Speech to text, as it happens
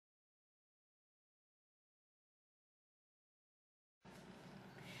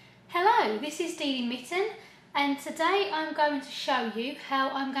Hello, this is Dee Mitten, and today I'm going to show you how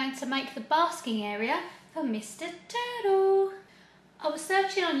I'm going to make the basking area for Mr. Turtle. I was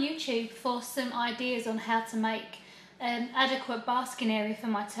searching on YouTube for some ideas on how to make an adequate basking area for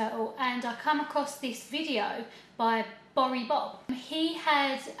my turtle, and I come across this video by BauriBob. He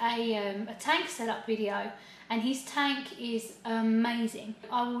had a tank setup video, and his tank is amazing.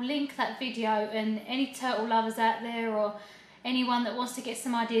 I will link that video, and any turtle lovers out there or anyone that wants to get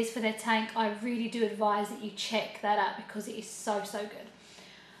some ideas for their tank, I really do advise that you check that out because it is so good.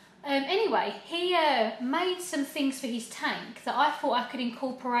 Anyway, he made some things for his tank that I thought I could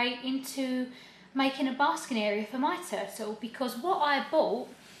incorporate into making a basking area for my turtle, because what I bought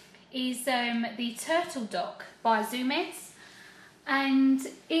is the turtle dock by Zoomeds, and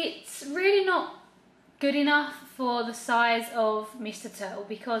it's really not good enough for the size of Mr. Turtle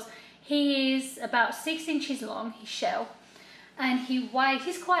because he is about 6 inches long, his shell, and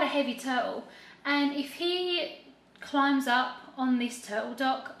he's quite a heavy turtle, and if he climbs up on this turtle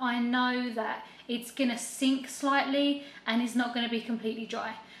dock, I know that it's gonna sink slightly and it's not gonna be completely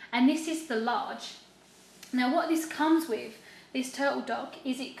dry. And this is the large. Now what this comes with, this turtle dock,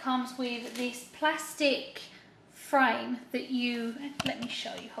 is it comes with this plastic frame that let me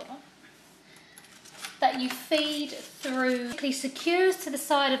show you, hold on, that you feed through, it secures to the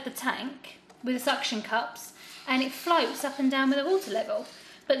side of the tank with the suction cups, and it floats up and down with the water level.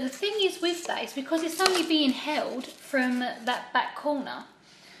 But the thing is with that is because it's only being held from that back corner,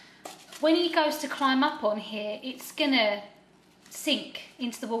 when he goes to climb up on here, it's gonna sink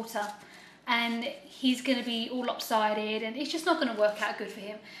into the water and he's gonna be all lopsided, and it's just not gonna work out good for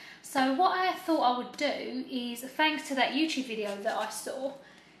him. So what I thought I would do is, thanks to that YouTube video that I saw,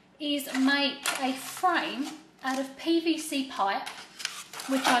 is make a frame out of PVC pipe,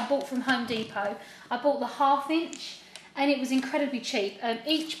 which I bought from Home Depot. I bought the 1/2 inch and it was incredibly cheap.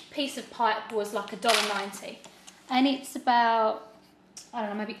 Each piece of pipe was like $1.90, and it's about, I don't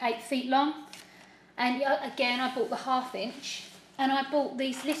know, maybe 8 feet long. And again, I bought the 1/2 inch, and I bought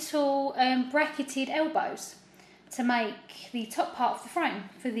these little bracketed elbows to make the top part of the frame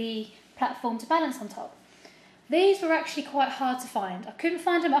for the platform to balance on top. These were actually quite hard to find. I couldn't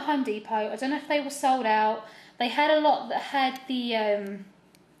find them at Home Depot. I don't know if they were sold out. They had a lot that had the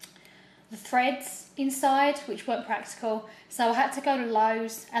threads inside, which weren't practical, so I had to go to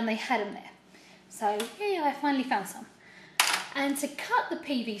Lowe's and they had them there. So yeah, I finally found some. And to cut the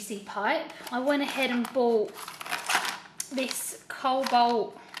PVC pipe, I went ahead and bought this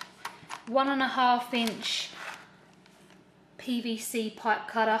Kobalt 1.5 inch PVC pipe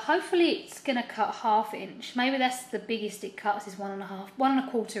cutter. Hopefully it's gonna cut 1/2 inch. Maybe that's the biggest it cuts, is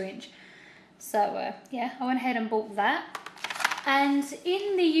 1.25 inch. So yeah, I went ahead and bought that. And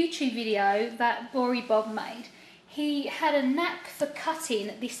in the YouTube video that BauriBob made, he had a knack for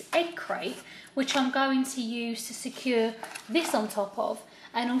cutting this Eggcrate, which I'm going to use to secure this on top of,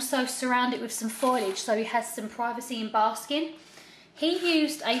 and also surround it with some foliage so he has some privacy in basking. He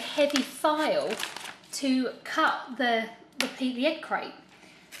used a heavy file to cut the Eggcrate.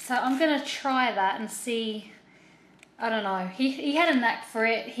 So I'm going to try that and see. I don't know, he had a knack for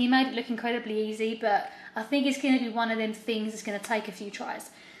it. He made it look incredibly easy, but I think it's going to be one of them things that's going to take a few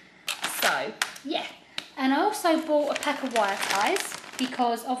tries. So yeah, and I also bought a pack of wire ties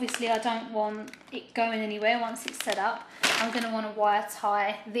because obviously I don't want it going anywhere once it's set up. I'm going to want to wire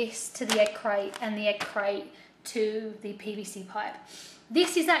tie this to the Eggcrate and the Eggcrate to the PVC pipe.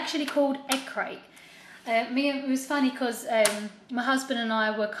 This is actually called Eggcrate. It was funny because my husband and I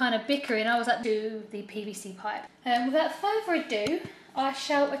were kind of bickering. I was like, do the PVC pipe. Without further ado, I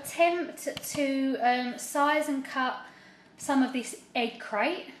shall attempt to size and cut some of this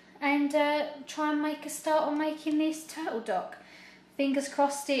Eggcrate and try and make a start on making this turtle dock. Fingers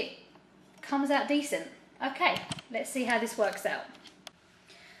crossed it comes out decent. Okay, let's see how this works out.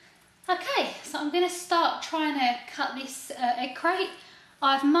 Okay, so I'm going to start trying to cut this Eggcrate.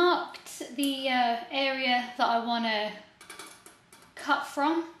 I've marked the area that I want to cut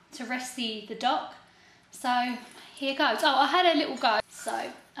from to rest the dock. So here goes. Oh, I had a little go.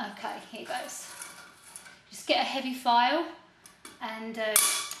 So, okay, here goes. Just get a heavy file and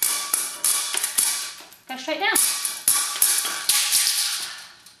go straight down.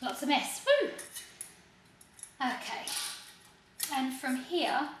 Lots of mess. Woo! Okay. And from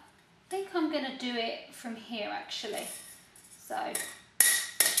here, I think I'm going to do it from here actually. So,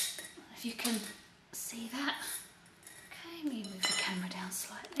 if you can see that. Okay, let me move the camera down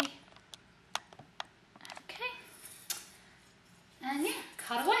slightly. Okay. And yeah,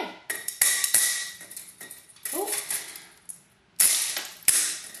 cut away. Oh.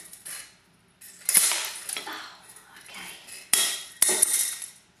 Oh, okay.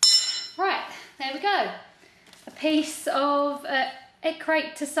 go. A piece of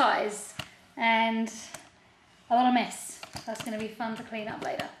Eggcrate to size and a lot of mess. That's going to be fun to clean up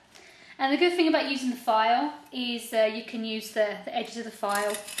later. And the good thing about using the file is you can use the edges of the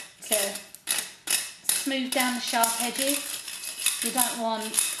file to smooth down the sharp edges. You don't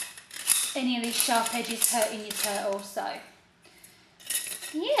want any of these sharp edges hurting your turtle, so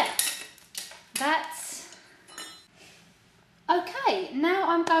yeah, that's okay. Now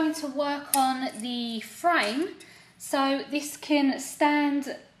I'm going to work on the frame so this can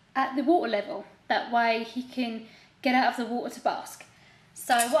stand at the water level. That way he can get out of the water to bask.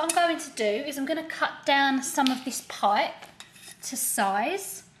 So what I'm going to do is I'm going to cut down some of this pipe to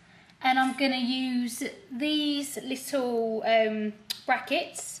size, and I'm going to use these little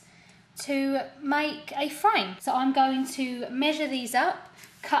brackets to make a frame. So I'm going to measure these up,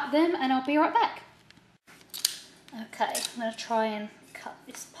 cut them, and I'll be right back. Okay, I'm going to try and cut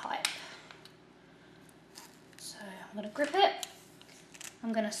this pipe. So I'm going to grip it.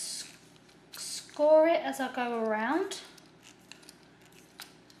 I'm going to score it as I go around.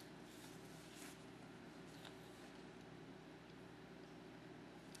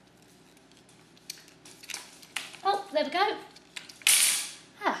 Oh, there we go.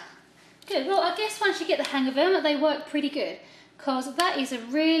 Good. Well, I guess once you get the hang of them, they work pretty good, because that is a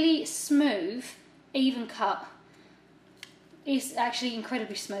really smooth, even cut. It's actually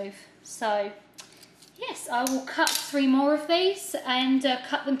incredibly smooth. So, yes, I will cut 3 more of these and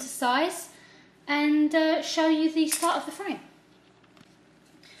cut them to size and show you the start of the frame.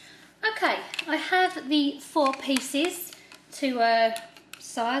 Okay, I have the 4 pieces to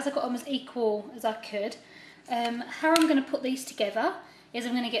size. I got them as equal as I could. How I'm going to put these together is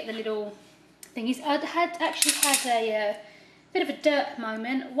I'm going to get the little thingies. I actually had a bit of a dirt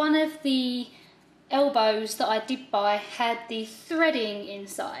moment. One of the elbows that I did buy had the threading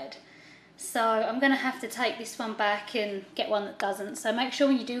inside. So I'm going to have to take this one back and get one that doesn't. So make sure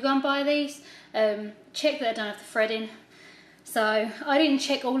when you do go and buy these, check that they don't have the threading. So I didn't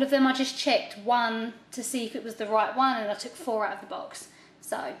check all of them, I just checked one to see if it was the right one, and I took 4 out of the box.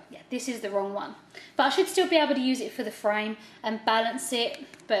 So yeah, this is the wrong one. But I should still be able to use it for the frame and balance it,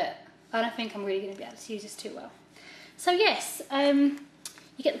 but I don't think I'm really going to be able to use this too well. So yes,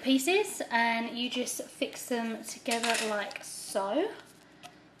 you get the pieces and you just fix them together like so.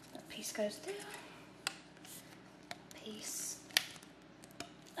 That piece goes there. Piece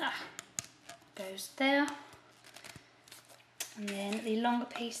goes there. And then the longer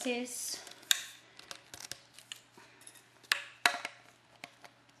pieces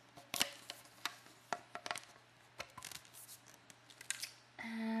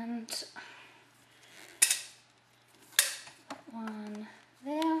and that one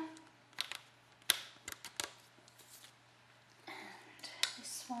there, and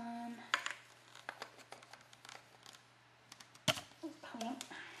this one, hold on,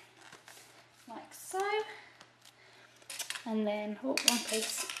 like so, and then one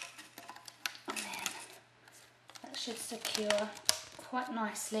piece, and then that should secure quite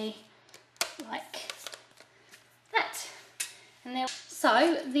nicely like that. And then,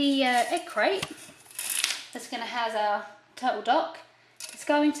 so the Eggcrate that's going to house our turtle dock is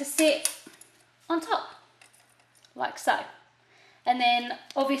going to sit on top, like so. And then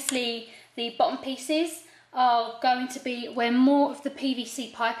obviously the bottom pieces are going to be where more of the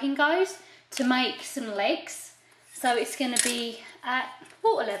PVC piping goes to make some legs. So it's going to be at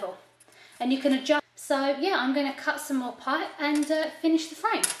water level. And you can adjust. So yeah, I'm going to cut some more pipe and finish the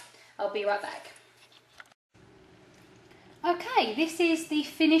frame. I'll be right back. Okay, this is the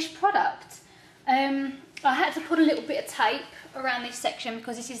finished product. I had to put a little bit of tape around this section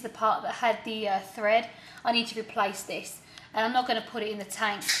because this is the part that had the thread. I need to replace this, and I'm not going to put it in the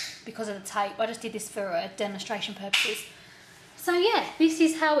tank because of the tape. I just did this for demonstration purposes. So yeah, this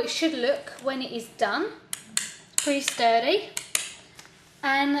is how it should look when it is done. Pretty sturdy.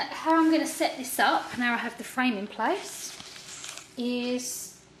 And how I'm going to set this up, now I have the frame in place,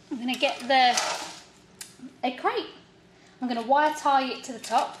 is I'm going to get the Eggcrate. I'm going to wire tie it to the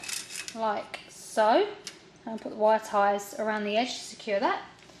top, like so. And put the wire ties around the edge to secure that.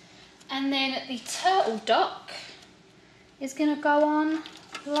 And then the turtle dock is going to go on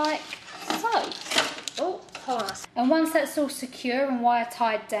like so. Oh, hold on. And once that's all secure and wire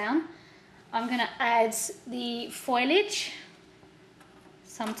tied down, I'm going to add the foliage,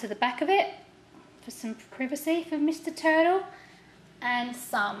 some to the back of it for some privacy for Mr. Turtle, and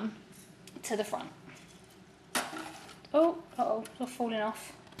some to the front. Oh, uh-oh, it's all falling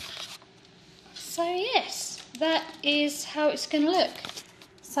off. So yes, that is how it's going to look.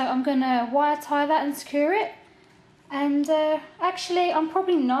 So I'm going to wire tie that and secure it. And actually, I'm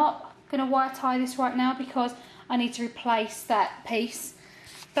probably not going to wire tie this right now because I need to replace that piece.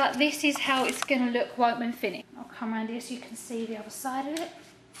 But this is how it's going to look when finished. I'll come around here so you can see the other side of it.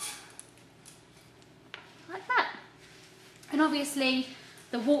 Like that. And obviously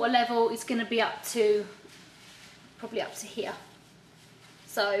the water level is going to be up to, probably up to here.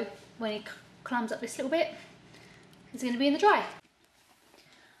 So when it climbs up this little bit, it's going to be in the dry.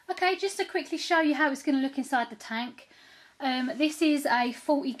 Okay, just to quickly show you how it's going to look inside the tank. This is a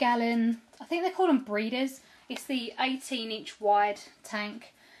 40 gallon, I think they call them breeders. It's the 18-inch wide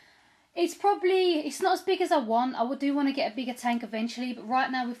tank. It's not as big as I want. I do want to get a bigger tank eventually, but right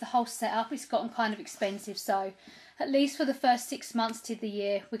now with the whole setup, it's gotten kind of expensive. So at least for the first 6 months to the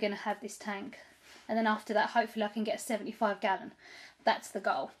year, we're going to have this tank. And then after that, hopefully I can get a 75 gallon. That's the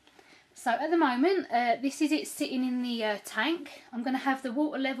goal. So at the moment, this is it sitting in the tank. I'm going to have the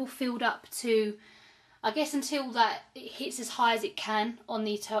water level filled up to, I guess, until that it hits as high as it can on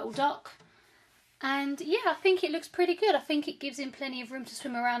the turtle dock. And yeah, I think it looks pretty good. I think it gives him plenty of room to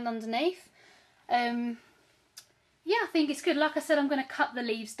swim around underneath. Yeah, I think it's good. Like I said, I'm going to cut the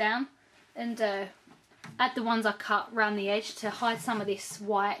leaves down and add the ones I cut around the edge to hide some of this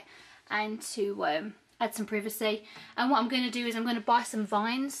white and to add some privacy. And what I'm going to do is I'm going to buy some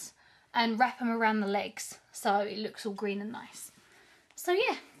vines and wrap them around the legs so it looks all green and nice. So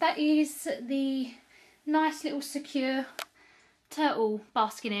yeah, that is the nice little secure turtle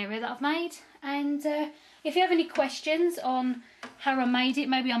basking area that I've made. And if you have any questions on how I made it,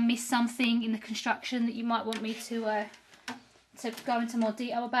 maybe I missed something in the construction that you might want me to go into more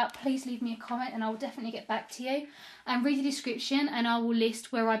detail about, please leave me a comment and I will definitely get back to you. And read the description and I will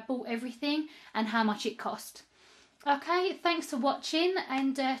list where I bought everything and how much it cost. Okay, thanks for watching,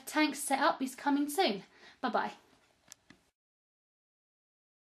 and tank setup is coming soon. Bye bye.